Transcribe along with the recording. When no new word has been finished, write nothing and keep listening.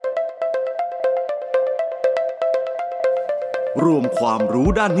รวมความรู้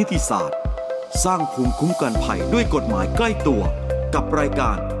ด้านนิติศาสตร์สร้างภูมิคุ้มกันภัยด้วยกฎหมายใกล้ตัวกับรายก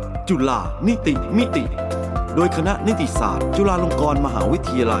ารจุฬานิติมิติโดยคณะนิติศาสตร์จุฬาลงกรณ์มหาวิ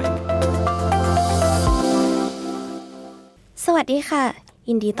ทยาลัยสวัสดีค่ะ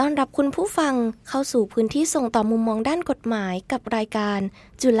ยินดีต้อนรับคุณผู้ฟังเข้าสู่พื้นที่ส่งต่อมุมมองด้านกฎหมายกับรายการ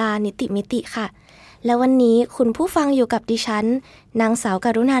จุฬานิติมิติค่ะและวันนี้คุณผู้ฟังอยู่กับดิฉันนางสาวก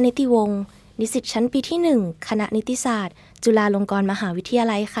รุณานิติวงศ์นิสิตชั้นปีที่ 1 คณะนิติศาสตร์จุฬาลงกรณ์มหาวิทยา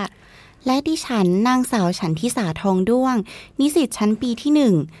ลัยค่ะและดิฉันนางสาวฉันทิสาทองด้วงนิสิตชั้นปีที่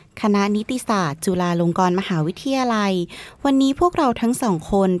 1 คณะนิติศาสตร์จุฬาลงกรณ์มหาวิทยาลัยวันนี้พวกเราทั้งสอง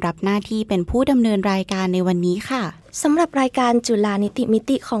คนรับหน้าที่เป็นผู้ดำเนินรายการในวันนี้ค่ะสำหรับรายการจุฬานิติมิ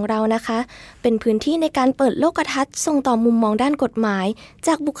ติของเรานะคะเป็นพื้นที่ในการเปิดโลกทัศน์ส่งต่อมุมมองด้านกฎหมายจ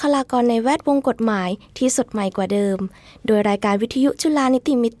ากบุคลากรในแวดวงกฎหมายที่สดใหม่กว่าเดิมโดยรายการวิทยุจุฬานิ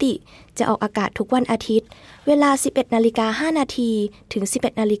ติมิติจะออกอากาศทุกวันอาทิตย์เวลา 11:05 น.ถึง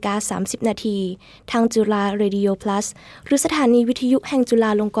 11:30 น.ทางจุฬาเรดิโอ Plus หรือสถานีวิทยุแห่งจุฬา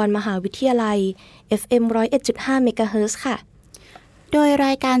ลงกรณ์มหาวิทยาลัย FM 101.5 เมกะเฮิรตซ์ค่ะโดยร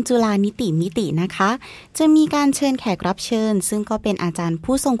ายการจุฬานิติมิตินะคะจะมีการเชิญแขกรับเชิญซึ่งก็เป็นอาจารย์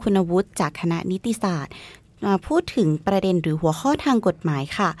ผู้ทรงคุณวุฒิจากคณะนิติศาสตร์มาพูดถึงประเด็นหรือหัวข้อทางกฎหมาย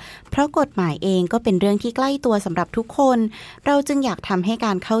ค่ะเพราะกฎหมายเองก็เป็นเรื่องที่ใกล้ตัวสำหรับทุกคนเราจึงอยากทำให้ก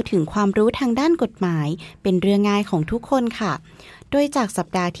ารเข้าถึงความรู้ทางด้านกฎหมายเป็นเรื่องง่ายของทุกคนค่ะโดยจากสัป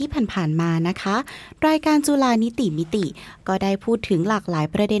ดาห์ที่ผ่านๆมานะคะรายการจุฬานิติมิติก็ได้พูดถึงหลากหลาย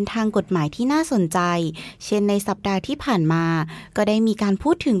ประเด็นทางกฎหมายที่น่าสนใจเช่นในสัปดาห์ที่ผ่านมาก็ได้มีการพู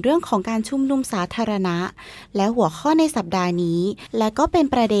ดถึงเรื่องของการชุมนุมสาธารณะและหัวข้อในสัปดาห์นี้และก็เป็น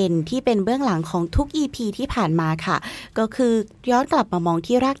ประเด็นที่เป็นเบื้องหลังของทุก EP ที่ผ่านมาค่ะก็คือย้อนกลับมามอง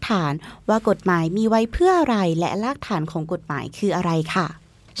ที่รากฐานว่ากฎหมายมีไว้เพื่ออะไรและรากฐานของกฎหมายคืออะไรค่ะ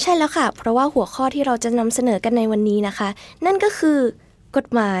ใช่แล้วค่ะเพราะว่าหัวข้อที่เราจะนำเสนอกันในวันนี้นะคะนั่นก็คือกฎ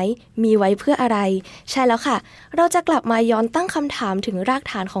หมายมีไว้เพื่ออะไรใช่แล้วค่ะเราจะกลับมาย้อนตั้งคำถามถึงราก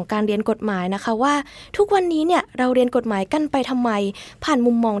ฐานของการเรียนกฎหมายนะคะว่าทุกวันนี้เนี่ยเราเรียนกฎหมายกันไปทำไมผ่าน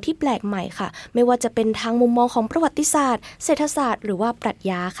มุมมองที่แปลกใหม่ค่ะไม่ว่าจะเป็นทางมุมมองของประวัติศาสตร์เศรษฐศาสตร์หรือว่าปรัช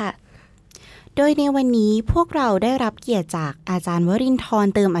ญาค่ะโดยในวันนี้พวกเราได้รับเกียรติจากอาจารย์วรินท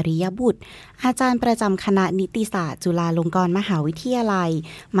ร์เติมอริยบุตรอาจารย์ประจำคณะนิติศาสตร์จุฬาลงกรณ์มหาวิทยาลัย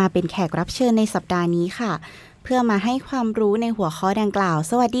มาเป็นแขกรับเชิญในสัปดาห์นี้ค่ะเพื่อมาให้ความรู้ในหัวข้อดังกล่าว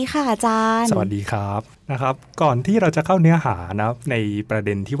สวัสดีค่ะอาจารย์สวัสดีครับนะครับก่อนที่เราจะเข้าเนื้อหานะในประเ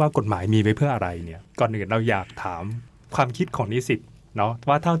ด็นที่ว่ากฎหมายมีไว้เพื่ออะไรเนี่ยก่อนอื่นเราอยากถามความคิดของนิสิตเนาะ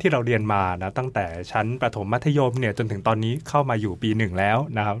ว่าเท่าที่เราเรียนมานะตั้งแต่ชั้นประถมมัธยมเนี่ยจนถึงตอนนี้เข้ามาอยู่ปี 1แล้ว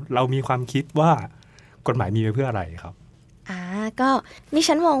นะครับเรามีความคิดว่ากฎหมายมีไว้เพื่ออะไรครับก็ดิ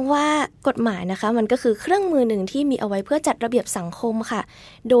ฉันมองว่ากฎหมายนะคะมันก็คือเครื่องมือหนึ่งที่มีเอาไว้เพื่อจัดระเบียบสังคมค่ะ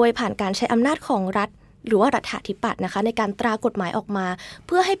โดยผ่านการใช้อำนาจของรัฐหรือว่ารัฐาธิปัตย์นะคะในการตรากฎหมายออกมาเ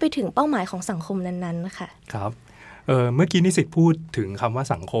พื่อให้ไปถึงเป้าหมายของสังคมนั้นๆนะคะครับเมื่อกี้นิสิตพูดถึงคำว่า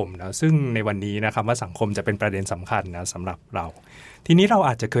สังคมนะซึ่งในวันนี้นะคำว่าสังคมจะเป็นประเด็นสำคัญนะสำหรับเราทีนี้เราอ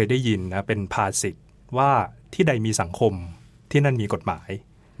าจจะเคยได้ยินนะเป็นภาษิตว่าที่ใดมีสังคมที่นั่นมีกฎหมาย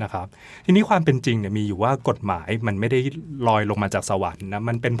นะครับทีนี้ความเป็นจริงเนี่ยมีอยู่ว่ากฎหมายมันไม่ได้ลอยลงมาจากสวรรค์นะ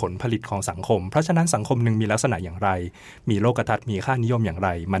มันเป็นผลผลิตของสังคมเพราะฉะนั้นสังคมหนึ่งมีลักษณะอย่างไรมีโลกทัศน์มีค่านิยมอย่างไร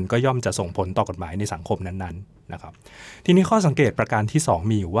มันก็ย่อมจะส่งผลต่อกฎหมายในสังคมนั้นๆนะครับทีนี้ข้อสังเกตประการที่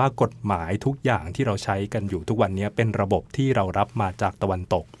2มีอยู่ว่ากฎหมายทุกอย่างที่เราใช้กันอยู่ทุกวันนี้เป็นระบบที่เรารับมาจากตะวัน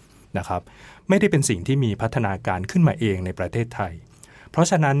ตกนะครับไม่ได้เป็นสิ่งที่มีพัฒนาการขึ้นมาเองในประเทศไทยเพราะ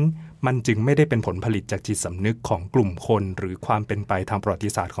ฉะนั้นมันจึงไม่ได้เป็นผลผลิตจากจิตสำนึกของกลุ่มคนหรือความเป็นไปทางประวัติ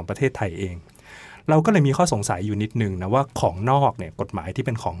ศาสตร์ของประเทศไทยเองเราก็เลยมีข้อสงสัยอยู่นิดนึงนะว่าของนอกเนี่ยกฎหมายที่เ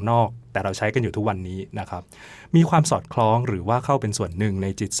ป็นของนอกแต่เราใช้กันอยู่ทุกวันนี้นะครับมีความสอดคล้องหรือว่าเข้าเป็นส่วนหนึ่งใน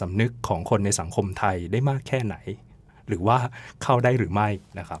จิตสำนึกของคนในสังคมไทยได้มากแค่ไหนหรือว่าเข้าได้หรือไม่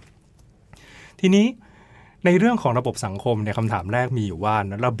นะครับทีนี้ในเรื่องของระบบสังคมเนี่ยคำถามแรกมีอยู่ว่า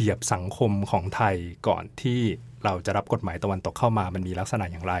ระเบียบสังคมของไทยก่อนที่เราจะรับกฎหมายตะวันตกเข้ามามันมีลักษณะ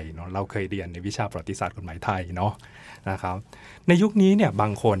อย่างไรเนาะเราเคยเรียนในวิชาประวัติศาสตร์กฎหมายไทยเนาะนะครับในยุคนี้เนี่ยบา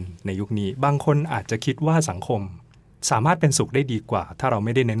งคนอาจจะคิดว่าสังคมสามารถเป็นสุขได้ดีกว่าถ้าเราไ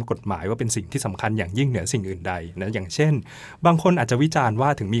ม่ได้เน้นกฎหมายว่าเป็นสิ่งที่สำคัญอย่างยิ่งเหนือสิ่งอื่นใดนะอย่างเช่นบางคนอาจจะวิจารณ์ว่า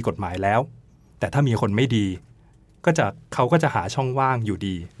ถึงมีกฎหมายแล้วแต่ถ้ามีคนไม่ดีเขาก็จะหาช่องว่างอยู่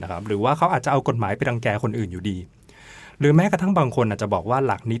ดีนะครับหรือว่าเขาอาจจะเอากฎหมายไปรังแกคนอื่นอยู่ดีหรือแม้กระทั่งบางคนอาจจะบอกว่า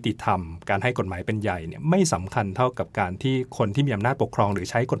หลักนิติธรรมการให้กฎหมายเป็นใหญ่เนี่ยไม่สำคัญเท่ากับการที่คนที่มีอำนาจปกครองหรือ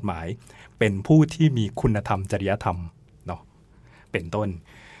ใช้กฎหมายเป็นผู้ที่มีคุณธรรมจริยธรรมเนาะเป็นต้น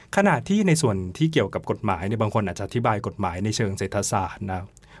ขณะที่ในส่วนที่เกี่ยวกับกฎหมายเนี่ยบางคนอาจจะอธิบายกฎหมายในเชิงเศรษฐศาสตร์นะ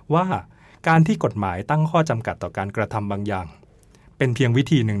ว่าการที่กฎหมายตั้งข้อจำกัดต่อการกระทำบางอย่าง เป็นเพียงวิ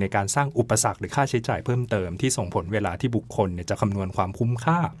ธีหนึ่งในการสร้างอุปสรรคหรือค่าใช้จ่ายเพิ่มเติมที่ส่งผลเวลาที่บุคคลเนี่ยจะคำนวณความคุ้ม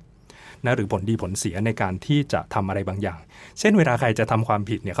ค่านะหรือผลดีผลเสียในการที่จะทำอะไรบางอย่างเช่นเวลาใครจะทำความ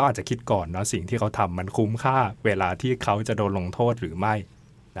ผิดเนี่ยเขาอาจจะคิดก่อนเนาะสิ่งที่เขาทำมันคุ้มค่าเวลาที่เขาจะโดนลงโทษหรือไม่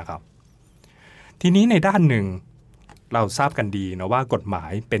นะครับทีนี้ในด้านหนึ่งเราทราบกันดีนะว่ากฎหมา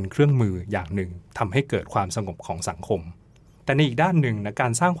ยเป็นเครื่องมืออย่างหนึ่งทำให้เกิดความสงบของสังคมแต่ในอีกด้านหนึ่งนะกา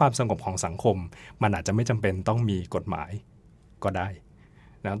รสร้างความสงบของสังคมมันอาจจะไม่จำเป็นต้องมีกฎหมายก็ได้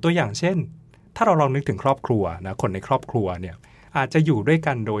นะตัวอย่างเช่นถ้าเราลองนึกถึงครอบครัวนะคนในครอบครัวเนี่ยอาจจะอยู่ด้วย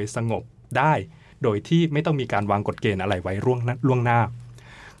กันโดยสงบได้โดยที่ไม่ต้องมีการวางกฎเกณฑ์อะไรไว้ล่วงหน้า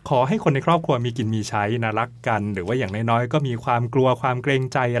ขอให้คนในครอบครัวมีกินมีใช้นะรักกันหรือว่าอย่างน้อยๆก็มีความกลัวความเกรง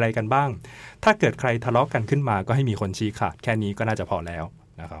ใจอะไรกันบ้างถ้าเกิดใครทะเลาะกันขึ้นมาก็ให้มีคนชี้ขาดแค่นี้ก็น่าจะพอแล้ว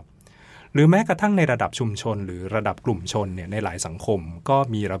นะครับหรือแม้กระทั่งในระดับชุมชนหรือระดับกลุ่มชนเนี่ยในหลายสังคมก็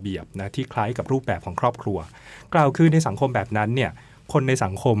มีระเบียบนะที่คล้ายกับรูปแบบของครอบครัวกล่าวคือในสังคมแบบนั้นเนี่ยคนในสั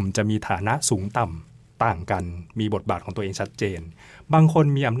งคมจะมีฐานะสูงต่ำต่างกันมีบทบาทของตัวเองชัดเจนบางคน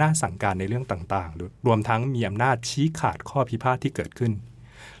มีอำนาจสั่งการในเรื่องต่างๆรวมทั้งมีอำนาจชี้ขาดข้อพิพาทที่เกิดขึ้น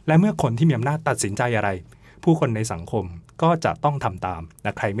และเมื่อคนที่มีอำนาจตัดสินใจอะไรผู้คนในสังคมก็จะต้องทำตามน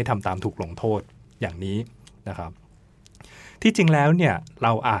ะใครไม่ทำตามถูกลงโทษอย่างนี้นะครับที่จริงแล้วเนี่ยเร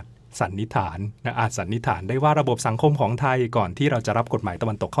าอาจสันนิษฐานได้ว่าระบบสังคมของไทยก่อนที่เราจะรับกฎหมายตะ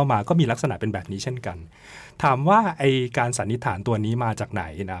วันตกเข้ามาก็มีลักษณะเป็นแบบนี้เช่นกันถามว่าไอการสันนิษฐานตัวนี้มาจากไหน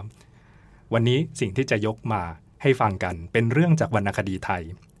นะวันนี้สิ่งที่จะยกมาให้ฟังกันเป็นเรื่องจากวรรณคดีไทย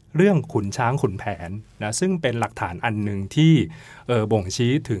เรื่องขุนช้างขุนแผนนะซึ่งเป็นหลักฐานอันหนึ่งที่บ่ง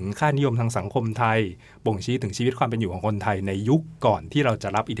ชี้ถึงค่านิยมทางสังคมไทยบ่งชี้ถึงชีวิตความเป็นอยู่ของคนไทยในยุคก่อนที่เราจะ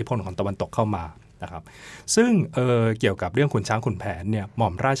รับอิทธิพลของตะวันตกเข้ามานะครับซึ่งเกี่ยวกับเรื่องขุนช้างขุนแผนเนี่ยหม่อ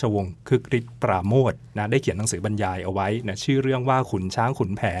มราชวงศ์คึกฤทธิ์ปราโมทย์นะได้เขียนหนังสือบรรยายเอาไว้นะชื่อเรื่องว่าขุนช้างขุ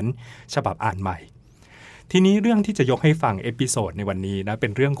นแผนฉบับอ่านใหม่ทีนี้เรื่องที่จะยกให้ฟังเอพิโซดในวันนี้นะเป็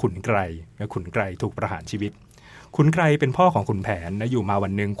นเรื่องขุนไกรและขุนไกรถูกประหารชีวิตขุนไกรเป็นพ่อของขุนแผนนะอยู่มาวั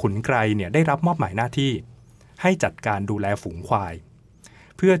นหนึ่งขุนไกรเนี่ยได้รับมอบหมายหน้าที่ให้จัดการดูแลฝูงควาย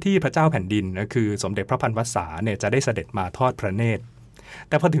เพื่อที่พระเจ้าแผ่นดินนะคือสมเด็จพระพันวษาเนี่ยจะได้เสด็จมาทอดพระเนตร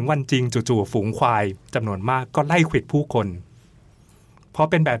แต่พอถึงวันจริงจู่ๆฝูงควายจำนวนมากก็ไล่ขวิดผู้คนพอ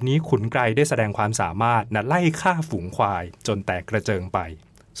เป็นแบบนี้ขุนไกรได้แสดงความสามารถนะไล่ฆ่าฝูงควายจนแตกกระเจิงไป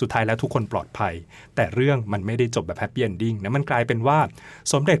สุดท้ายแล้วทุกคนปลอดภัยแต่เรื่องมันไม่ได้จบแบบแฮปปี้เอนดิ้งนะมันกลายเป็นว่า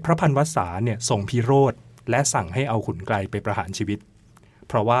สมเด็จพระพันวษาเนี่ยทรงพิโรธและสั่งให้เอาขุนไกรไปประหารชีวิต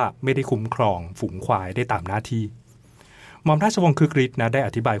เพราะว่าไม่ได้คุ้มครองฝูงควายได้ตามหน้าที่หม่อมราชวงศ์คึกฤทธิ์นะได้อ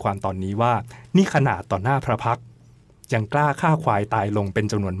ธิบายความตอนนี้ว่านี่ขนาดต่อหน้าพระพักตร์ยังกล้าฆ่าควายตายลงเป็น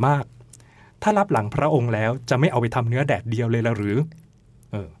จำนวนมากถ้ารับหลังพระองค์แล้วจะไม่เอาไปทำเนื้อแดดเดียวเลยละหรือ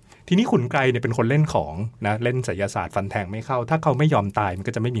ทีนี้ขุนไกรเนี่ยเป็นคนเล่นของนะเล่นไสยศาสตร์ฟันแทงไม่เข้าถ้าเขาไม่ยอมตายมัน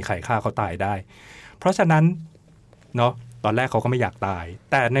ก็จะไม่มีใครฆ่าเขาตายได้เพราะฉะนั้นเนาะตอนแรกเขาก็ไม่อยากตาย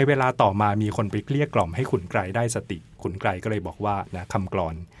แต่ในเวลาต่อมามีคนไปเกลี้ยกล่อมให้ขุนไกรได้สติขุนไกรก็เลยบอกว่านะคำกลอ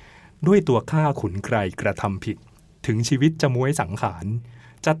นด้วยตัวข้าขุนไกรกระทำผิดถึงชีวิตจะม้วยสังขาร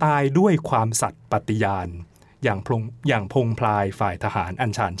จะตายด้วยความสัตย์ปฏิญาณอย่างพงพลายฝ่ายทหารอั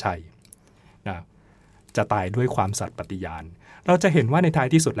ญชาญชัยนะจะตายด้วยความสัตย์ปฏิญาณเราจะเห็นว่าในท้าย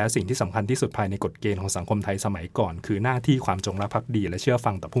ที่สุดแล้วสิ่งที่สำคัญที่สุดภายในกฎเกณฑ์ของสังคมไทยสมัยก่อนคือหน้าที่ความจงรักภักดีและเชื่อ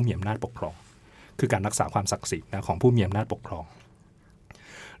ฟังต่อผู้มีอำนาจปกครองคือการรักษาความศักดิ์สิทธิ์นะของผู้มีอำนาจปกครอง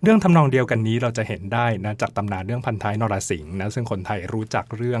เรื่องทำนองเดียวกันนี้เราจะเห็นได้นะจากตำนานเรื่องพันท้ายนรสิงห์นะซึ่งคนไทยรู้จัก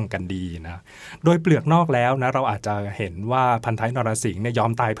เรื่องกันดีนะโดยเปลือกนอกแล้วนะเราอาจจะเห็นว่าพันท้ายนรสิงห์เนี่ยยอ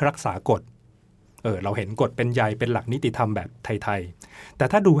มตายเพื่อรักษากฎเราเห็นกฎเป็นใยเป็นหลักนิติธรรมแบบไทยๆแต่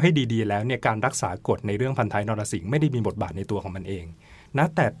ถ้าดูให้ดีๆแล้วเนี่ยการรักษากฎในเรื่องพันท้ายนรสิงห์ไม่ได้มีบทบาทในตัวของมันเองนะ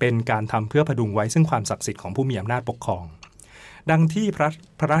แต่เป็นการทำเพื่อพดุงไว้ซึ่งความศักดิ์สิทธิ์ของผู้มีอำนาจปกครองดังที่พ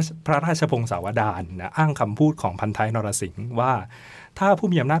ระราชพงศาวดารนะอ้างคำพูดของพันท้ายนรสิงห์ว่าถ้าผู้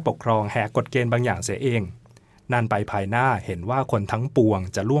มีอำนาจปกครองแหกกฎเกณฑ์บางอย่างเสียเองนั่นไปภายหน้าเห็นว่าคนทั้งปวง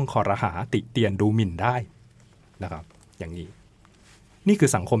จะล่วงคอรหาติเตียนดูหมิ่นได้นะครับอย่างนี้นี่คือ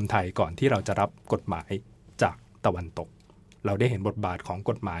สังคมไทยก่อนที่เราจะรับกฎหมายจากตะวันตกเราได้เห็นบทบาทของ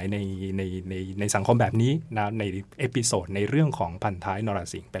กฎหมายในสังคมแบบนี้นะในเอพิโซดในเรื่องของพันท้ายนร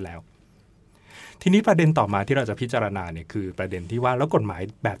สิงห์ไปแล้วทีนี้ประเด็นต่อมาที่เราจะพิจารณาเนี่ยคือประเด็นที่ว่าแล้วกฎหมาย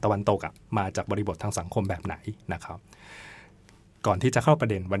แบบตะวันตกมาจากบริบททางสังคมแบบไหนนะครับก่อนที่จะเข้าประ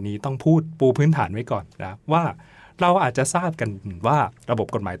เด็นวันนี้ต้องพูดปูพื้นฐานไว้ก่อนนะว่าเราอาจจะทราบกันว่าระบบ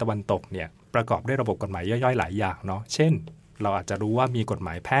กฎหมายตะวันตกเนี่ยประกอบด้วยระบบกฎหมายย่อยๆหลายอย่างเนาะเช่นเราอาจจะรู้ว่ามีกฎหม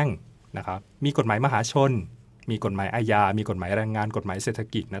ายแพ่งนะครับมีกฎหมายมหาชนมีกฎหมายอาญามีกฎหมายแรงงานกฎหมายเศรษฐ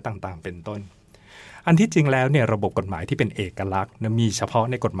กิจนะต่างๆเป็นต้นอันที่จริงแล้วเนี่ยระบบกฎหมายที่เป็นเอกลักษณ์มีเฉพาะ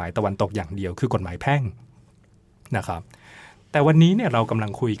ในกฎหมายตะวันตกอย่างเดียวคือกฎหมายแพ่งนะครับแต่วันนี้เนี่ยเรากำลั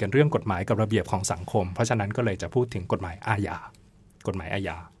งคุยกันเรื่องกฎหมายกับระเบียบของสังคมเพราะฉะนั้นก็เลยจะพูดถึงกฎหมายอาญา กฎหมายอาญ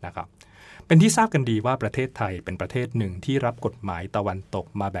านะครับเป็นที่ทราบกันดีว่าประเทศไทยเป็นประเทศหนึ่งที่รับกฎหมายตะวันตก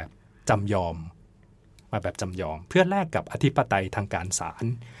มาแบบจำยอมเพื่อแลกกับอธิปไตยทางการศาล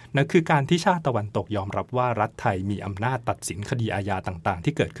นั่นคือการที่ชาติตะวันตกยอมรับว่ารัฐไทยมีอำนาจตัดสินคดีอาญาต่างๆ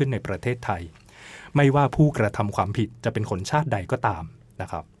ที่เกิดขึ้นในประเทศไทยไม่ว่าผู้กระทำความผิดจะเป็นคนชาติใดก็ตามนะ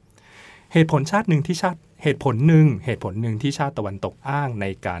ครับเหตุผลหนึ่งที่ชาติตะวันตกอ้างใน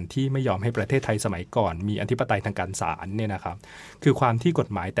การที่ไม่ยอมให้ประเทศไทยสมัยก่อนมีอธิปไตยทางการศาลเนี่ยนะครับคือความที่กฎ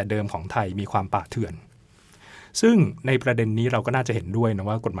หมายแต่เดิมของไทยมีความป่าเถื่อนซึ่งในประเด็นนี้เราก็น่าจะเห็นด้วยนะ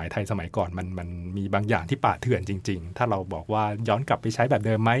ว่ากฎหมายไทยสมัยก่อนมันมีบางอย่างที่ป่าเถื่อนจริงๆถ้าเราบอกว่าย้อนกลับไปใช้แบบเ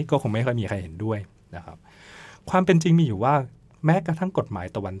ดิมไหมก็คงไม่ค่อยมีใครเห็นด้วยนะครับความเป็นจริงมีอยู่ว่าแม้กระทั่งกฎหมาย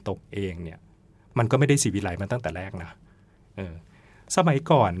ตะวันตกเองเนี่ยมันก็ไม่ได้ศิวิไลซ์มาตั้งแต่แรกนะสมัย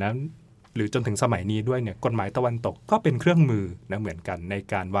ก่อนนะหรือจนถึงสมัยนี้ด้วยเนี่ยกฎหมายตะวันตกก็เป็นเครื่องมือนะเหมือนกันใน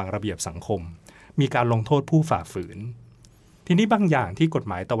การวางระเบียบสังคมมีการลงโทษผู้ฝ่าฝืนทีนี้บางอย่างที่กฎ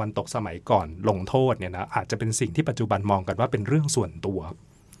หมายตะวันตกสมัยก่อนลงโทษเนี่ยนะอาจจะเป็นสิ่งที่ปัจจุบันมองกันว่าเป็นเรื่องส่วนตัว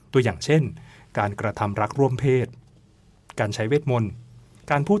อย่างเช่นการกระทำรักร่วมเพศการใช้เวทมนต์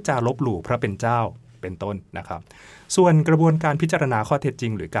การพูดจาลบหลู่พระเป็นเจ้าเป็นต้นนะครับส่วนกระบวนการพิจารณาข้อเท็จจริ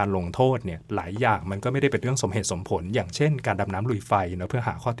งหรือการลงโทษเนี่ยหลายอย่างมันก็ไม่ได้เป็นเรื่องสมเหตุสมผลอย่างเช่นการดำน้ำลุยไฟเพื่อห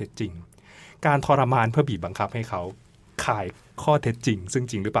าข้อเท็จจริงการทรมานเพื่อบีบบังคับให้เขาขายข้อเท็จจริงซึ่ง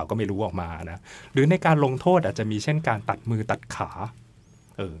จริงหรือเปล่าก็ไม่รู้ออกมานะหรือในการลงโทษอาจจะมีเช่นการตัดมือตัดขา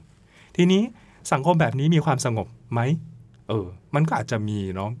ทีนี้สังคมแบบนี้มีความสงบไหมมันก็อาจจะมี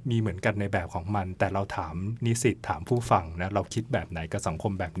เนาะมีเหมือนกันในแบบของมันแต่เราถามนิสิตถามผู้ฟังนะเราคิดแบบไหนกับสังค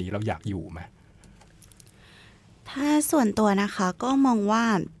มแบบนี้เราอยากอยู่ไหมถ้าส่วนตัวนะคะก็มองว่า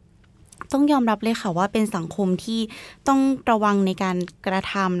ต้องยอมรับเลยค่ะว่าเป็นสังคมที่ต้องระวังในการกระ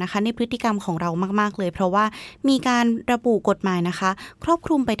ทำนะคะในพฤติกรรมของเรามากๆเลยเพราะว่ามีการระบุกฎหมายนะคะครอบค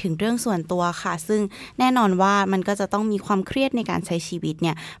ลุมไปถึงเรื่องส่วนตัวค่ะซึ่งแน่นอนว่ามันก็จะต้องมีความเครียดในการใช้ชีวิตเ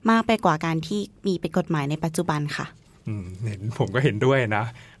นี่ยมากไปกว่าการที่มีเป็นกฎหมายในปัจจุบันค่ะผมก็เห็นด้วยน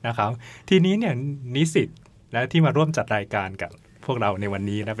ะครับทีนี้เนี่ยนิสิตและที่มาร่วมจัดรายการกับพวกเราในวัน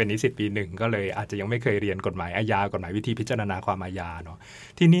นี้นะเป็นนิสิตปีหนึ่งก็เลยอาจจะยังไม่เคยเรียนกฎหมายอาญากฎหมายวิธีพิจารณาความอาญาเนาะ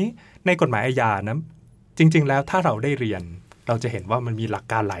ทีนี้ในกฎหมายอาญานะจริงๆแล้วถ้าเราได้เรียนเราจะเห็นว่ามันมีหลัก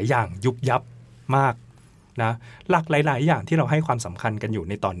การหลายอย่างยุบยับมากนะหลักหลายๆอย่างที่เราให้ความสำคัญกันอยู่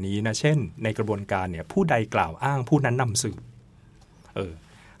ในตอนนี้นะเช่นในกระบวนการเนี่ยผู้ใดกล่าวอ้างผู้นั้นนำสืบ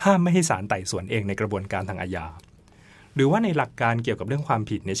ห้ามไม่ให้ศาลไต่สวนเองในกระบวนการทางอาญาหรือว่าในหลักการเกี่ยวกับเรื่องความ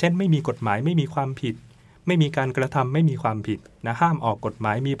ผิดเนี่ยเช่นไม่มีกฎหมายไม่มีความผิดไม่มีการกระทำไม่มีความผิดนะห้ามออกกฎหม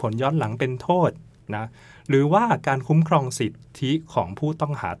ายมีผลย้อนหลังเป็นโทษนะหรือว่าการคุ้มครองสิทธิของผู้ต้อ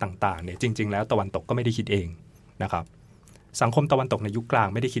งหาต่างๆเนี่ยจริงๆแล้วตะวันตกก็ไม่ได้คิดเองนะครับสังคมตะวันตกในยุคกลาง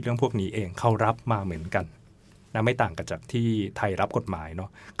ไม่ได้คิดเรื่องพวกนี้เองเขารับมาเหมือนกันนะไม่ต่างกันจากที่ไทยรับกฎหมายเนาะ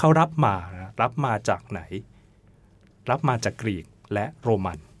เขารับมาจากไหนรับมาจากกรีกและโร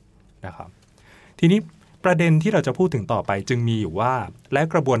มันนะครับทีนี้ประเด็นที่เราจะพูดถึงต่อไปจึงมีอยู่ว่าและ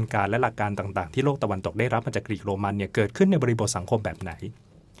กระบวนการและหลักการต่างๆที่โลกตะวันตกได้รับมาจากกรีกโรมันเนี่ยเกิดขึ้นในบริบทสังคมแบบไหน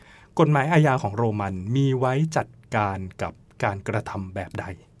กฎหมายอาญาของโรมันมีไว้จัดการกับการกระทำแบบใด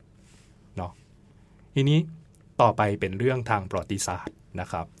เนาะทีนี้ต่อไปเป็นเรื่องทางประวัติศาสตร์นะ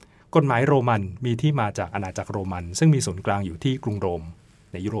ครับกฎหมายโรมันมีที่มาจากอาณาจักรโรมันซึ่งมีศูนย์กลางอยู่ที่กรุงโรม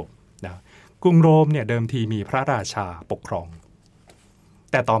ในยุโรปนะกรุงโรมเนี่ยเดิมทีมีพระราชาปกครอง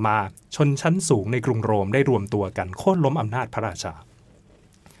แต่ต่อมาชนชั้นสูงในกรุงโรมได้รวมตัวกันโค่นล้มอำนาจพระราชา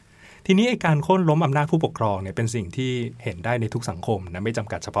ทีนี้การโค่นล้มอำนาจผู้ปกครองเนี่ยเป็นสิ่งที่เห็นได้ในทุกสังคมนะไม่จ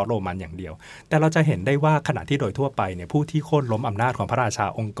ำกัดเฉพาะโรมันอย่างเดียวแต่เราจะเห็นได้ว่าขณะที่โดยทั่วไปเนี่ยผู้ที่โค่นล้มอำนาจของพระราชา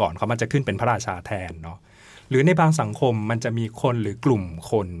องค์ก่อนเขามันจะขึ้นเป็นพระราชาแทนเนาะหรือในบางสังคมมันจะมีคนหรือกลุ่ม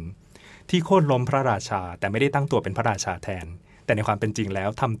คนที่โค่นล้มพระราชาแต่ไม่ได้ตั้งตัวเป็นพระราชาแทนแต่ในความเป็นจริงแล้ว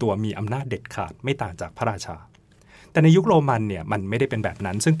ทำตัวมีอำนาจเด็ดขาดไม่ต่างจากพระราชาแต่ในยุคโรมันเนี่ยมันไม่ได้เป็นแบบ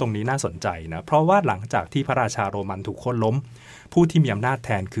นั้นซึ่งตรงนี้น่าสนใจนะเพราะว่าหลังจากที่พระราชาโรมันถูกโค่นล้มผู้ที่มีอำนาจแท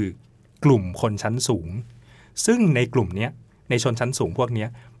นคือกลุ่มคนชั้นสูงซึ่งในกลุ่มนี้ในชนชั้นสูงพวกนี้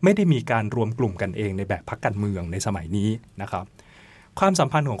ไม่ได้มีการรวมกลุ่มกันเองในแบบพรรคการเมืองในสมัยนี้นะครับความสัม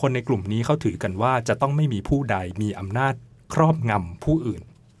พันธ์ของคนในกลุ่มนี้เขาถือกันว่าจะต้องไม่มีผู้ใดมีอำนาจครอบงำผู้อื่น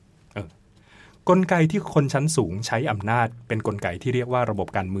กลไกที่คนชั้นสูงใช้อำนาจเป็นกลไกที่เรียกว่าระบบ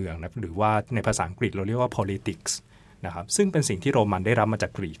การเมืองนะหรือว่าในภาษาอังกฤษเราเรียกว่า politics นะครับซึ่งเป็นสิ่งที่โรมันได้รับมาจา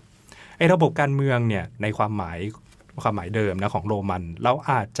กกรีกไอ้ระบบการเมืองเนี่ยในความหมายเดิมนะของโรมันเรา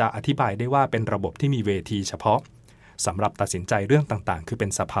อาจจะอธิบายได้ว่าเป็นระบบที่มีเวทีเฉพาะสำหรับตัดสินใจเรื่องต่างๆคือเป็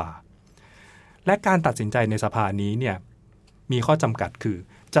นสภาและการตัดสินใจในสภานี้เนี่ยมีข้อจำกัดคือ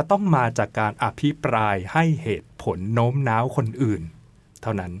จะต้องมาจากการอภิปรายให้เหตุผลโน้มน้าวคนอื่นเท่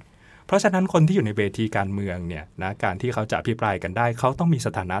านั้นเพราะฉะนั้นคนที่อยู่ในเวทีการเมืองเนี่ยนะการที่เขาจะอภิปรายกันได้เขาต้องมีส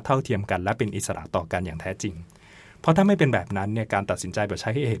ถานะเท่าเทียมกันและเป็นอิสระต่อกันอย่างแท้จริง เพราะถ้าไม่เป็นแบบนั้นเนี่ยการตัดสินใจแบบใ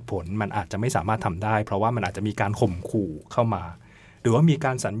ช้เหตุผลมันอาจจะไม่สามารถทำได้เพราะว่ามันอาจจะมีการข่มขู่เข้ามาหรือว่ามีก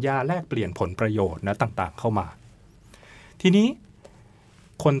ารสัญญาแลกเปลี่ยนผลประโยชน์นะต่างๆเข้ามาทีนี้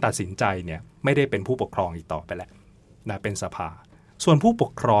คนตัดสินใจเนี่ยไม่ได้เป็นผู้ปกครองอีกต่อไปแล้วนะเป็นสภาส่วนผู้ป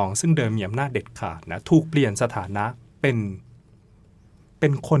กครองซึ่งเดิมมีอำนาจเด็ดขาดนะถูกเปลี่ยนสถานะเป็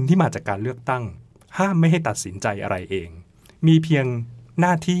นคนที่มาจากการเลือกตั้งห้ามไม่ให้ตัดสินใจอะไรเองมีเพียงห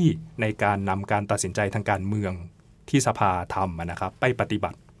น้าที่ในการนำการตัดสินใจทางการเมืองที่สภาทำนะครับไปปฏิบั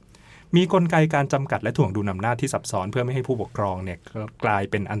ติมีกลไกการจำกัดและถ่วงดุลอำนาจที่ซับซ้อนเพื่อไม่ให้ผู้ปกครองเนี่ยกลาย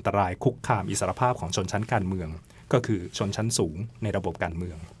เป็นอันตรายคุกคามอิสรภาพของชนชั้นการเมืองก็คือชนชั้นสูงในระบบการเมื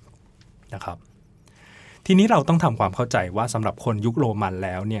องนะครับทีนี้เราต้องทำความเข้าใจว่าสำหรับคนยุคโรมันแ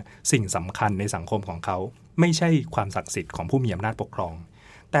ล้วเนี่ยสิ่งสำคัญในสังคมของเขาไม่ใช่ความศักดิ์สิทธิ์ของผู้มีอำนาจปกครอง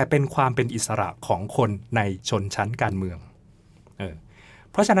แต่เป็นความเป็นอิสระของคนในชนชั้นการเมือง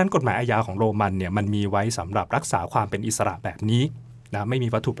เพราะฉะนั้นกฎหมายอาญาของโรมันเนี่ยมันมีไว้สำหรับรักษาความเป็นอิสระแบบนี้นะไม่มี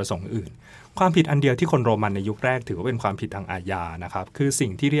วัตถุประสงค์อื่นความผิดอันเดียวที่คนโรมันในยุคแรกถือว่าเป็นความผิดทางอาญานะครับคือสิ่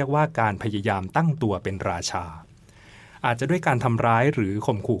งที่เรียกว่าการพยายามตั้งตัวเป็นราชาอาจจะด้วยการทำร้ายหรือ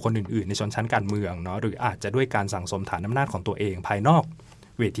ข่มขู่คนอื่นๆในชนชั้นการเมืองเนาะหรืออาจจะด้วยการสั่งสมฐานอำนาจของตัวเองภายนอก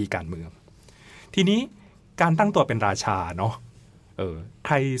เวทีการเมืองทีนี้การตั้งตัวเป็นราชาเนาะใค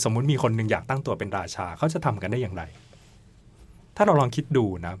รสมมุติมีคนหนึ่งอยากตั้งตัวเป็นราชาเขาจะทำกันได้อย่างไรถ้าเราลองคิดดู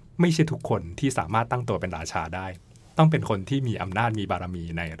นะไม่ใช่ทุกคนที่สามารถตั้งตัวเป็นราชาได้ต้องเป็นคนที่มีอำนาจมีบารมี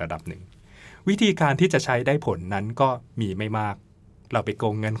ในระดับหนึ่งวิธีการที่จะใช้ได้ผลนั้นก็มีไม่มากเราไปโก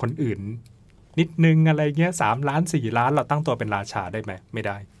งเงินคนอื่นนิดนึงอะไรเงี้ย3 ล้าน4 ล้านเราตั้งตัวเป็นราชาได้ไหมไม่ไ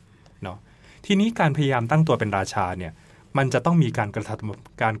ด้เนาะทีนี้การพยายามตั้งตัวเป็นราชาเนี่ยมันจะต้องมีการก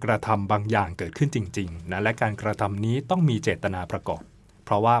ระทำบางอย่างเกิดขึ้นจริงๆนะและการกระทำนี้ต้องมีเจตนาประกอบเพ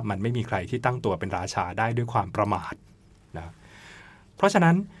ราะว่ามันไม่มีใครที่ตั้งตัวเป็นราชาได้ด้วยความประมาทนะเพราะฉะ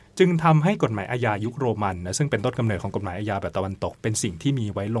นั้นจึงทำให้กฎหมายอาญายุคโรมันนะซึ่งเป็นต้นกำเนิดของกฎหมายอาญาแบบตะวันตกเป็นสิ่งที่มี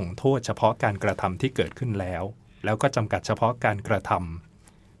ไว้ลงโทษเฉพาะการกระทำที่เกิดขึ้นแล้วก็จำกัดเฉพาะการกระท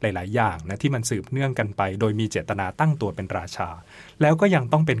ำหลายๆอย่างนะที่มันสืบเนื่องกันไปโดยมีเจตนาตั้งตัวเป็นราชาแล้วก็ยัง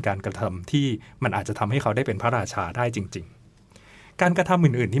ต้องเป็นการกระทำที่มันอาจจะทำให้เขาได้เป็นพระราชาได้จริงๆการกระทำ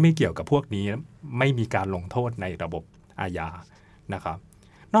อื่นๆที่ไม่เกี่ยวกับพวกนี้ไม่มีการลงโทษในระบบอาญานะครับ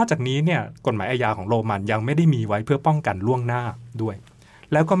นอกจากนี้เนี่ยกฎหมายอาญาของโรมันยังไม่ได้มีไว้เพื่อป้องกันล่วงหน้าด้วย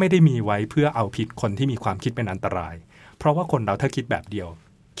แล้วก็ไม่ได้มีไว้เพื่อเอาผิดคนที่มีความคิดเป็นอันตรายเพราะว่าคนเราถ้าคิดแบบเดียว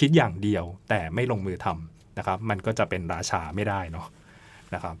คิดอย่างเดียวแต่ไม่ลงมือทำนะครับมันก็จะเป็นราชาไม่ได้เนาะ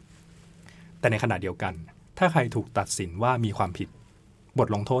นะครับแต่ในขณะเดียวกันถ้าใครถูกตัดสินว่ามีความผิดบท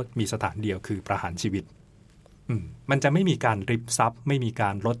ลงโทษมีสถานเดียวคือประหารชีวิตมันจะไม่มีการริบทรัพย์ไม่มีกา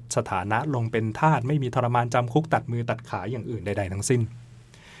รลดสถานะลงเป็นทาสไม่มีทรมานจำคุกตัดมือตัดขาอย่างอื่นใดๆทั้งสิ้น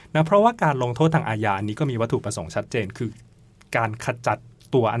นะเพราะว่าการลงโทษทางอาญานี้ก็มีวัตถุประสงค์ชัดเจนคือการขจัด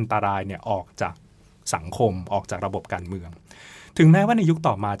ตัวอันตรายเนี่ยออกจากสังคมออกจากระบบการเมืองถึงแม้ว่าในยุค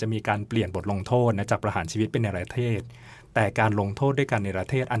ต่อมาจะมีการเปลี่ยนบทลงโทษนะจากประหารชีวิตเป็นเนรเทศแต่การลงโทษด้วยการเนร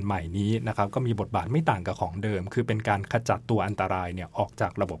เทศอันใหม่นี้นะครับก็มีบทบาทไม่ต่างกับของเดิมคือเป็นการขจัดตัวอันตรายเนี่ยออกจา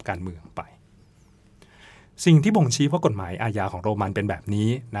กระบบการเมืองไปสิ่งที่บ่งชี้ว่ากฎหมายอาญาของโรมันเป็นแบบนี้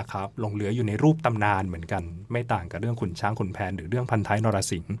นะครับหลงเหลืออยู่ในรูปตำนานเหมือนกันไม่ต่างกับเรื่องขุนช้างขุนแผนหรือเรื่องพันท้ายนร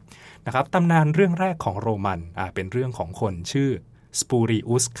สิงห์นะครับตำนานเรื่องแรกของโรมันเป็นเรื่องของคนชื่อสปูริ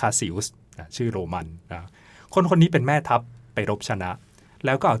อุสคาซิอุสชื่อโรมันนะคนนี้เป็นแม่ทัพไปรบชนะแ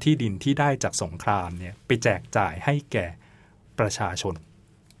ล้วก็เอาที่ดินที่ได้จากสงครามเนี่ยไปแจกจ่ายให้แก่ประชาชน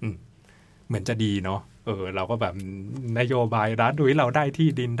เหมือนจะดีเนาะเราก็แบบนโยบายรัฐด้วยเราได้ที่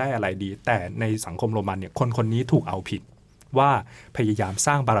ดินได้อะไรดีแต่ในสังคมโรมันเนี่ยคนนี้ถูกเอาผิดว่าพยายามส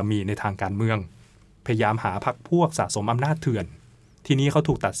ร้างบารมีในทางการเมืองพยายามหาพรรคพวกสะสมอำนาจเถื่อนทีนี้เขา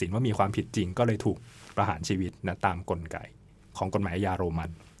ถูกตัดสินว่ามีความผิดจริงก็เลยถูกประหารชีวิตนะตามกลไกของกฎหมายอาญาโรมัน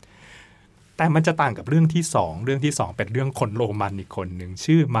แต่มันจะต่างกับเรื่องที่2เป็นเรื่องคนโรมันอีกคนหนึ่ง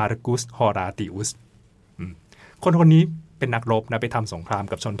ชื่อมาร์กุสฮอราติอุสคนนี้เป็นนักรบนะไปทำสงคราม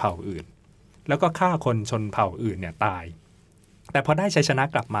กับชนเผ่าอื่นแล้วก็ฆ่าคนชนเผ่าอื่นเนี่ยตายแต่พอได้ชัยชนะ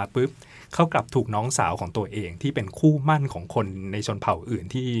กลับมาปุ๊บเขากลับถูกน้องสาวของตัวเองที่เป็นคู่มั่นของคนในชนเผ่าอื่น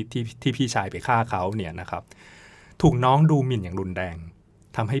ที่พี่ชายไปฆ่าเขาเนี่ยนะครับถูกน้องดูหมิ่นอย่างรุนแรง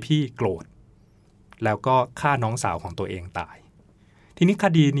ทำให้พี่โกรธแล้วก็ฆ่าน้องสาวของตัวเองตายทีนี้ค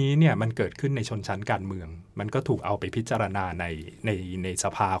ดีนี้เนี่ยมันเกิดขึ้นในชนชั้นการเมืองมันก็ถูกเอาไปพิจารณาในส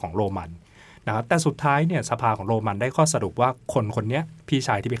ภาของโรมันนะครับแต่สุดท้ายเนี่ยสภาของโรมันได้ข้อสรุปว่าคนนี้พี่ช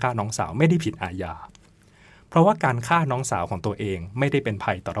ายที่ไปฆ่าน้องสาวไม่ได้ผิดอาญาเพราะว่าการฆ่าน้องสาวของตัวเองไม่ได้เป็น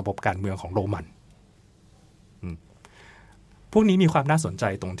ภัยต่อระบบการเมืองของโรมันพวกนี้มีความน่าสนใจ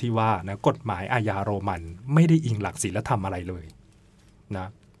ตรงที่ว่านะกฎหมายอาญาโรมันไม่ได้อิงหลักศีลธรรมอะไรเลยนะ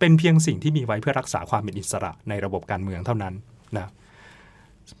เป็นเพียงสิ่งที่มีไว้เพื่อรักษาความเป็นอิสระในระบบการเมืองเท่านั้นนะ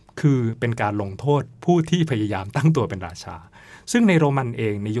คือเป็นการลงโทษผู้ที่พยายามตั้งตัวเป็นราชาซึ่งในโรมันเอ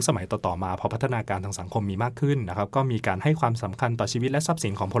งในยุคสมัยต่อๆมาพอพัฒนาการทางสังคมมีมากขึ้นนะครับก็มีการให้ความสำคัญต่อชีวิตและทรัพย์สิ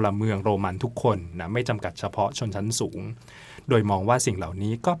นของพลเมืองโรมันทุกคนนะไม่จำกัดเฉพาะชนชั้นสูงโดยมองว่าสิ่งเหล่า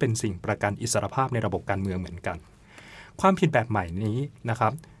นี้ก็เป็นสิ่งประกันอิสรภาพในระบบการเมืองเหมือนกันความผิดแบบใหม่นี้นะครั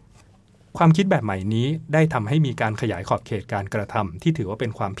บความคิดแบบใหม่นี้ได้ทำให้มีการขยายขอบเขตการกระทำที่ถือว่าเป็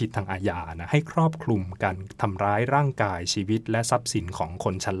นความผิดทางอาญานะให้ครอบคลุมการทำร้ายร่างกายชีวิตและทรัพย์สินของค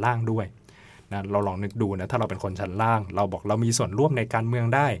นชั้นล่างด้วยนะเราลองนึกดูนะถ้าเราเป็นคนชั้นล่างเราบอกเรามีส่วนร่วมในการเมือง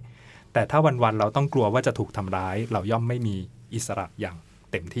ได้แต่ถ้าวันๆเราต้องกลัวว่าจะถูกทำร้ายเราย่อมไม่มีอิสระอย่าง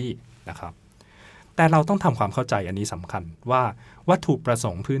เต็มที่นะครับแต่เราต้องทำความเข้าใจอันนี้สำคัญว่าวัตถุประส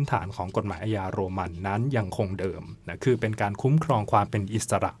งค์พื้นฐานของกฎหมายอาญาโรมันนั้นยังคงเดิมนะคือเป็นการคุ้มครองความเป็นอิ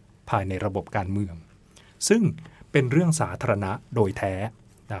สระภายในระบบการเมืองซึ่งเป็นเรื่องสาธารณะโดยแท้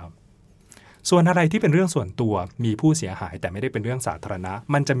นะครับส่วนอะไรที่เป็นเรื่องส่วนตัวมีผู้เสียหายแต่ไม่ได้เป็นเรื่องสาธารณะ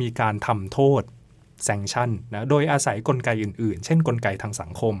มันจะมีการทำโทษแซงชั่นนะโดยอาศัยกลไกอื่นๆเช่นกลไกทางสั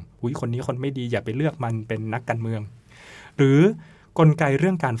งคมคนนี้คนไม่ดีอย่าไปเลือกมันเป็นนักการเมืองหรือกลไกเรื่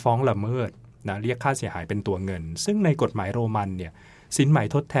องการฟ้องละเมิดนะเรียกค่าเสียหายเป็นตัวเงินซึ่งในกฎหมายโรมันเนี่ยสินไหม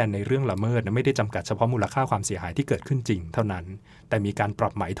ทดแทนในเรื่องละเมิดนะไม่ได้จำกัดเฉพาะมูลค่าความเสียหายที่เกิดขึ้นจริงเท่านั้นแต่มีการปรั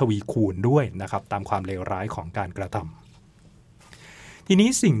บไหมทวีคูณด้วยนะครับตามความเลวร้ายของการกระทำทีนี้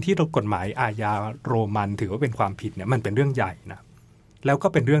สิ่งที่กฎหมายอาญาโรมันถือว่าเป็นความผิดเนี่ยมันเป็นเรื่องใหญ่นะแล้วก็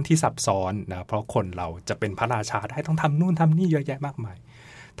เป็นเรื่องที่ซับซ้อนนะเพราะคนเราจะเป็นพระราชาได้ต้องทำนู่นทำนี่เยอะแยะมากมาย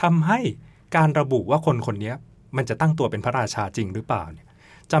ทำให้การระบุว่าคนคนนี้มันจะตั้งตัวเป็นพระราชาจริงหรือเปล่าเนี่ย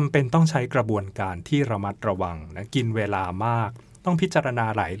จำเป็นต้องใช้กระบวนการที่ระมัดระวังนะกินเวลามากต้องพิจารณา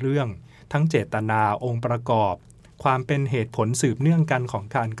หลายเรื่องทั้งเจตนาองค์ประกอบความเป็นเหตุผลสืบเนื่องกันของ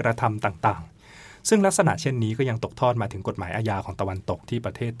การกระทำต่างๆซึ่งลักษณะเช่นนี้ก็ยังตกทอดมาถึงกฎหมายอาญาของตะวันตกที่ป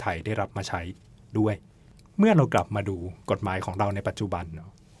ระเทศไทยได้รับมาใช้ด้วยเมื่อเรากลับมาดูกฎหมายของเราในปัจจุบัน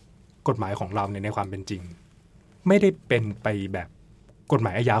กฎหมายของเราในความเป็นจริงไม่ได้เป็นไปแบบกฎหม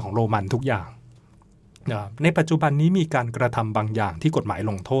ายอาญาของโรมันทุกอย่างในปัจจุบันนี้มีการกระทำบางอย่างที่กฎหมาย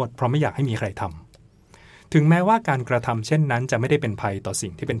ลงโทษเพราะไม่อยากให้มีใครทำถึงแม้ว่าการกระทำเช่นนั้นจะไม่ได้เป็นภัยต่อสิ่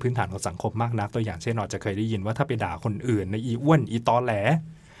งที่เป็นพื้นฐานของสังคมมากนักตัวอย่างเช่นอาจจะเคยได้ยินว่าถ้าไปด่าคนอื่นในอีอ้วนอีตอแหล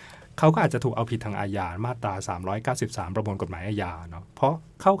เขาก็อาจจะถูกเอาผิดทางอาญามาตรา393ประมวลกฎหมายอาญาเนาะเพราะ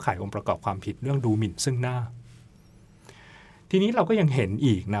เข้าข่ายองค์ประกอบความผิดเรื่องดูหมิ่นซึ่งหน้าทีนี้เราก็ยังเห็น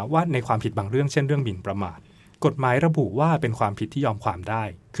อีกนะว่าในความผิดบางเรื่องเช่นเรื่องหมิ่นประมาทกฎหมายระบุว่าเป็นความผิดที่ยอมความได้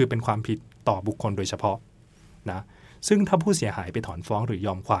คือเป็นความผิดต่อบุคคลโดยเฉพาะนะซึ่งถ้าผู้เสียหายไปถอนฟ้องหรือย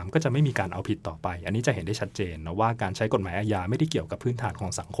อมความก็จะไม่มีการเอาผิดต่อไปอันนี้จะเห็นได้ชัดเจนนะว่าการใช้กฎหมายอาญาไม่ได้เกี่ยวกับพื้นฐานขอ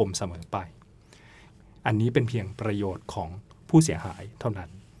งสังคมเสมอไปอันนี้เป็นเพียงประโยชน์ของผู้เสียหายเท่านั้น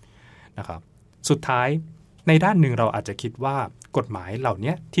นะครับสุดท้ายในด้านหนึ่งเราอาจจะคิดว่ากฎหมายเหล่า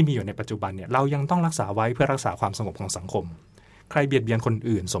นี้ที่มีอยู่ในปัจจุบันเนี่ยเรายังต้องรักษาไว้เพื่อรักษาความสงบของสังคมใครเบียดเบียนคน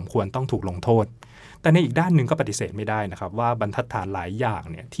อื่นสมควรต้องถูกลงโทษแต่ในอีกด้านหนึ่งก็ปฏิเสธไม่ได้นะครับว่าบรรทัดฐานหลายอย่าง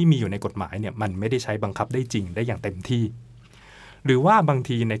เนี่ยที่มีอยู่ในกฎหมายเนี่ยมันไม่ได้ใช้บังคับได้จริงได้อย่างเต็มที่หรือว่าบาง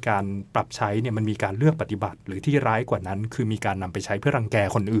ทีในการปรับใช้เนี่ยมันมีการเลือกปฏิบัติหรือที่ร้ายกว่านั้นคือมีการนำไปใช้เพื่อรังแก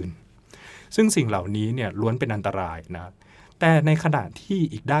คนอื่นซึ่งสิ่งเหล่านี้เนี่ยล้วนเป็นอันตรายนะแต่ในขณะที่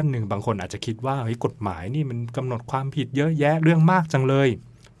อีกด้านหนึ่งบางคนอาจจะคิดว่าเฮ้ยกฎหมายนี่มันกำหนดความผิดเยอะแยะเรื่องมากจังเลย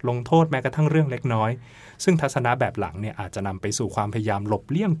ลงโทษแม้กระทั่งเรื่องเล็กน้อยซึ่งทัศนะแบบหลังเนี่ยอาจจะนำไปสู่ความพยายามหลบ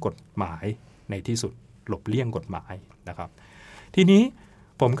เลี่ยงกฎหมายในที่สุดหลบเลี่ยงกฎหมายนะครับทีนี้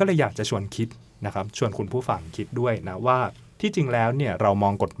ผมก็เลยอยากจะชวนคิดนะครับชวนคุณผู้ฟังคิดด้วยนะว่าที่จริงแล้วเนี่ยเราม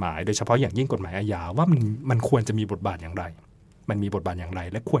องกฎหมายโดยเฉพาะอย่างยิ่งกฎหมายอาญาว่ามันควรจะมีบทบาทอย่างไรมันมีบทบาทอย่างไร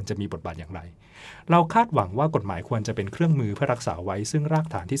และควรจะมีบทบาทอย่างไรเราคาดหวังว่ากฎหมายควรจะเป็นเครื่องมือเพื่อรักษาไว้ซึ่งราก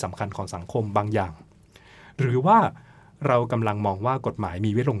ฐานที่สำคัญของสังคมบางอย่างหรือว่าเรากำลังมองว่ากฎหมาย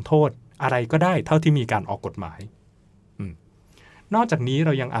มีไว้ลงโทษอะไรก็ได้เท่าที่มีการออกกฎหมายนอกจากนี้เร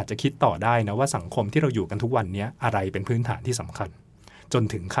ายังอาจจะคิดต่อได้นะว่าสังคมที่เราอยู่กันทุกวันนี้อะไรเป็นพื้นฐานที่สำคัญจน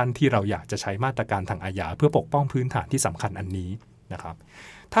ถึงขั้นที่เราอยากจะใช้มาตรการทางอาญาเพื่อปกป้องพื้นฐานที่สำคัญอันนี้นะครับ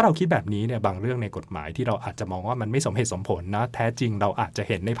ถ้าเราคิดแบบนี้เนี่ยบางเรื่องในกฎหมายที่เราอาจจะมองว่ามันไม่สมเหตุสมผลนะแท้จริงเราอาจจะ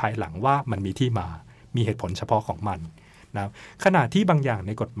เห็นในภายหลังว่ามันมีที่มามีเหตุผลเฉพาะของมันนะขณะที่บางอย่างใ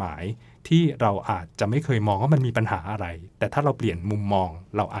นกฎหมายที่เราอาจจะไม่เคยมองว่ามันมีปัญหาอะไรแต่ถ้าเราเปลี่ยนมุมมอง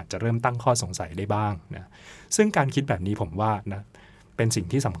เราอาจจะเริ่มตั้งข้อสงสัยได้บ้างนะซึ่งการคิดแบบนี้ผมว่านะเป็นสิ่ง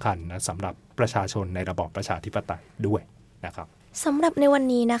ที่สำคัญนะสำหรับประชาชนในระบอบประชาธิปไตยด้วยนะครับสำหรับในวัน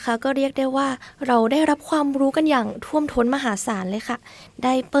นี้นะคะก็เรียกได้ว่าเราได้รับความรู้กันอย่างท่วมท้นมหาศาลเลยค่ะไ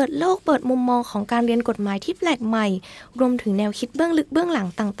ด้เปิดโลกเปิดมุมมองของการเรียนกฎหมายที่แปลกใหม่รวมถึงแนวคิดเบื้องลึกเบื้องหลัง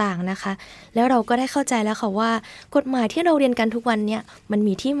ต่างๆนะคะแล้วเราก็ได้เข้าใจแล้วค่ะว่ากฎหมายที่เราเรียนกันทุกวันเนี่ยมัน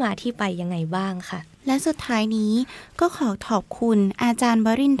มีที่มาที่ไปยังไงบ้างค่ะ และสุดท้ายนี้ก็ขอขอบคุณอาจารย์ว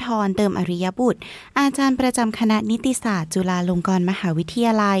รินทร์เติมอริยบุตรอาจารย์ประจำคณะนิติศาสตร์จุฬาลงกรณ์มหาวิทย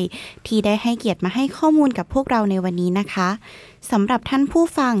าลัยที่ได้ให้เกียรติมาให้ข้อมูลกับพวกเราในวันนี้นะคะสำหรับท่านผู้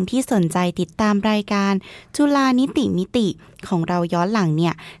ฟังที่สนใจติดตามรายการจุฬานิติมิติของเราย้อนหลังเนี่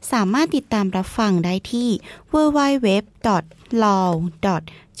ยสามารถติดตามรับฟังได้ที่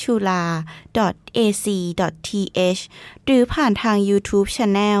www.law.chula.ac.th หรือผ่านทาง YouTube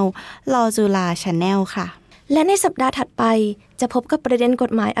Channel Law Chula Channel ค่ะและในสัปดาห์ถัดไปจะพบกับประเด็นก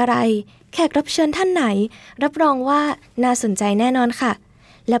ฎหมายอะไรแขกรับเชิญท่านไหนรับรองว่าน่าสนใจแน่นอนค่ะ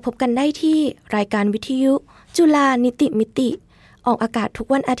และพบกันได้ที่รายการวิทยุจุฬานิติมิติออกอากาศทุก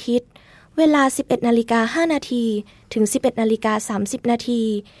วันอาทิตย์เวลา 11:05 น.ถึง 11:30 น.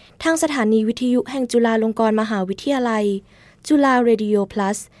ทางสถานีวิทยุแห่งจุฬาลงกรณ์มหาวิทยาลัยจุฬาเรดิโอ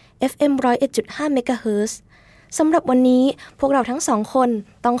plus FM 101.5 เมกะเฮิรตซ์สำหรับวันนี้พวกเราทั้งสองคน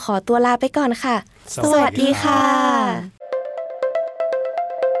ต้องขอตัวลาไปก่อนค่ะสวัสดีค่ะ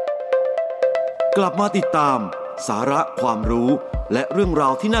กลับมาติดตามสาระความรู้และเรื่องรา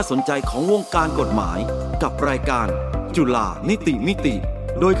วที่น่าสนใจของวงการกฎหมายกับรายการจุฬานิติมิติ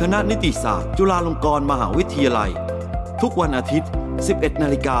โดยคณะนิติศาสตร์จุฬาลงกรณ์มหาวิทยาลัยทุกวันอาทิตย์ 11:00 น.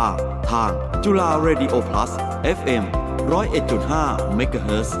ทางจุฬาเรดิโอ plus FM 101.5 เมกะเ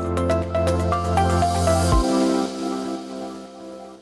ฮิรตซ์